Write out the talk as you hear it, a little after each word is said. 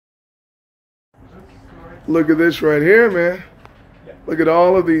Look at this right here, man. Look at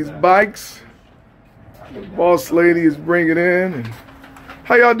all of these bikes. The boss lady is bringing in. And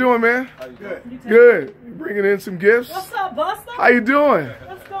how y'all doing, man? Good. Good. You bringing in some gifts? What's up, Busta? How you doing?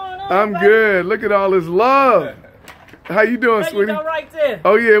 What's going on? I'm buddy? good. Look at all this love. How you doing, There sweetie? you go right there.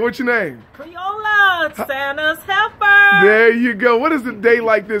 Oh, yeah. What's your name? Creola, Santa's helper. There you go. What does a day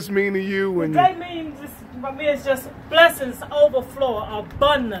like this mean to you? When Today means, for me, it's just blessings, overflow,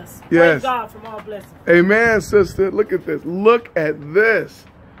 abundance. Yes. Praise God from all blessings. Amen, sister. Look at this. Look at this.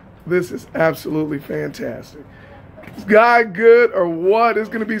 This is absolutely fantastic. Is God good or what? There's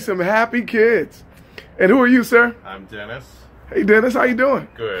going to be some happy kids. And who are you, sir? I'm Dennis. Hey, Dennis. How you doing?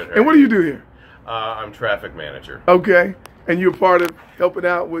 Good. And what do you do here? I'm traffic manager. Okay. And you're part of helping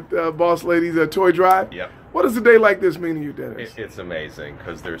out with Boss Lady's toy drive? Yep. What does a day like this mean to you, Dennis? It's amazing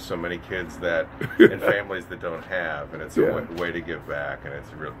because there's so many kids that and families that don't have, and it's a way to give back, and it's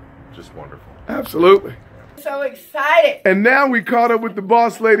just wonderful. Absolutely. So excited. And now we caught up with the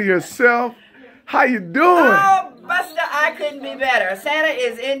Boss Lady herself. How you doing? Oh, Busta, I couldn't be better. Santa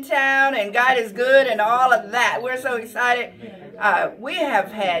is in town and God is good and all of that. We're so excited. We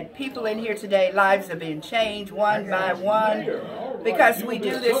have had people in here today, lives have been changed one by one because we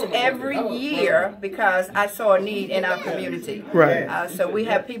do this every year because I saw a need in our community. Right. So we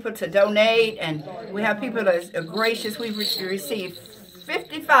have people to donate and we have people that are gracious. We've received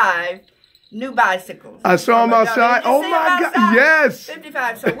 55 new bicycles. I saw them outside. Oh my God, yes.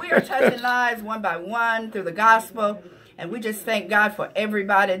 55. So we are touching lives one by one through the gospel. And we just thank God for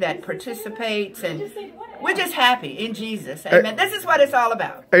everybody that participates. And we're just happy in Jesus. Amen. This is what it's all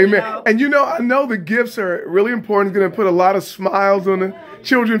about. Amen. You know? And you know, I know the gifts are really important. It's going to put a lot of smiles on the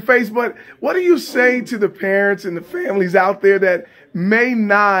children's face. But what do you say to the parents and the families out there that may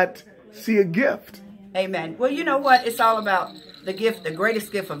not see a gift? Amen. Well, you know what? It's all about the gift, the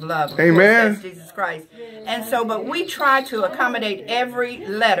greatest gift of love. Of Amen. course, that's Jesus Christ. And so, but we try to accommodate every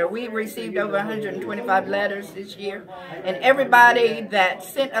letter. We received over 125 letters this year, and everybody that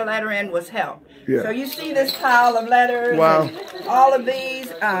sent a letter in was helped. Yeah. So you see this pile of letters. Wow. And all of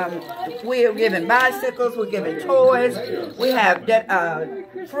these, we are giving bicycles, we're giving toys, we have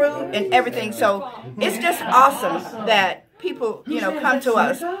fruit and everything. So it's just awesome that people, you know, come to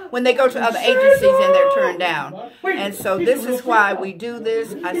us when they go to other agencies and they're turned down. And so this is why we do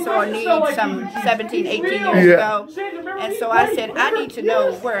this. I saw a need some 17, 18 years ago. And so I said, I need to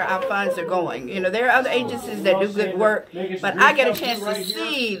know where our funds are going. You know, there are other agencies that do good work, but I get a chance to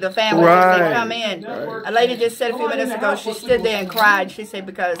see the families as they come in. A lady just said a few minutes ago, she stood there and cried. She said,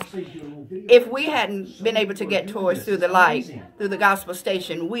 because if we hadn't been able to get toys through the light, through the gospel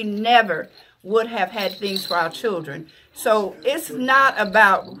station, we never would have had things for our children. So it's not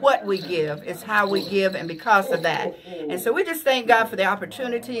about what we give, it's how we give, and because of that. And so we just thank God for the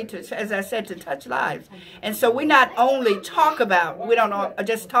opportunity to, as I said, to touch lives. And so we not only talk about, we don't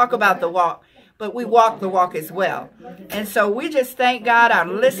just talk about the walk, but we walk the walk as well. And so we just thank God, our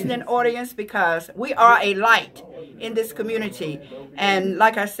listening audience, because we are a light in this community. And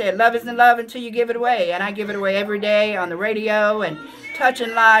like I said, love isn't love until you give it away. And I give it away every day on the radio and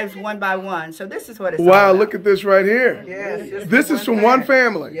touching lives one by one. So this is what it's all about. Look at this right here. Yes, this is from one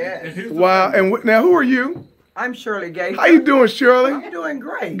family. Yes. Wow. And now who are you? I'm Shirley Gates. How you doing, Shirley? I'm doing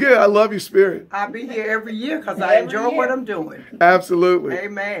great. Good. I love your spirit. I be here every year because I enjoy what I'm doing. Absolutely.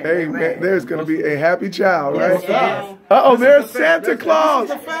 Amen. Amen. There's going to be a happy child, right? Yes. Uh-oh, there's Santa Claus.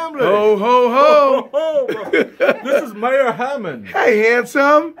 This is the family. Ho, ho, ho. This is Mayor Hammond. Hey,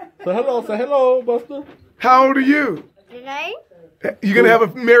 handsome. Say hello, Buster. How old are you? Today? You going to have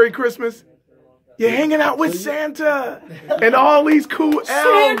a Merry Christmas? You're hanging out with Santa and all these cool elves.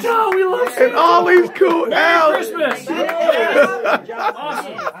 Santa, we love Santa. And all these cool elves. Christmas.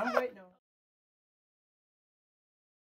 Awesome.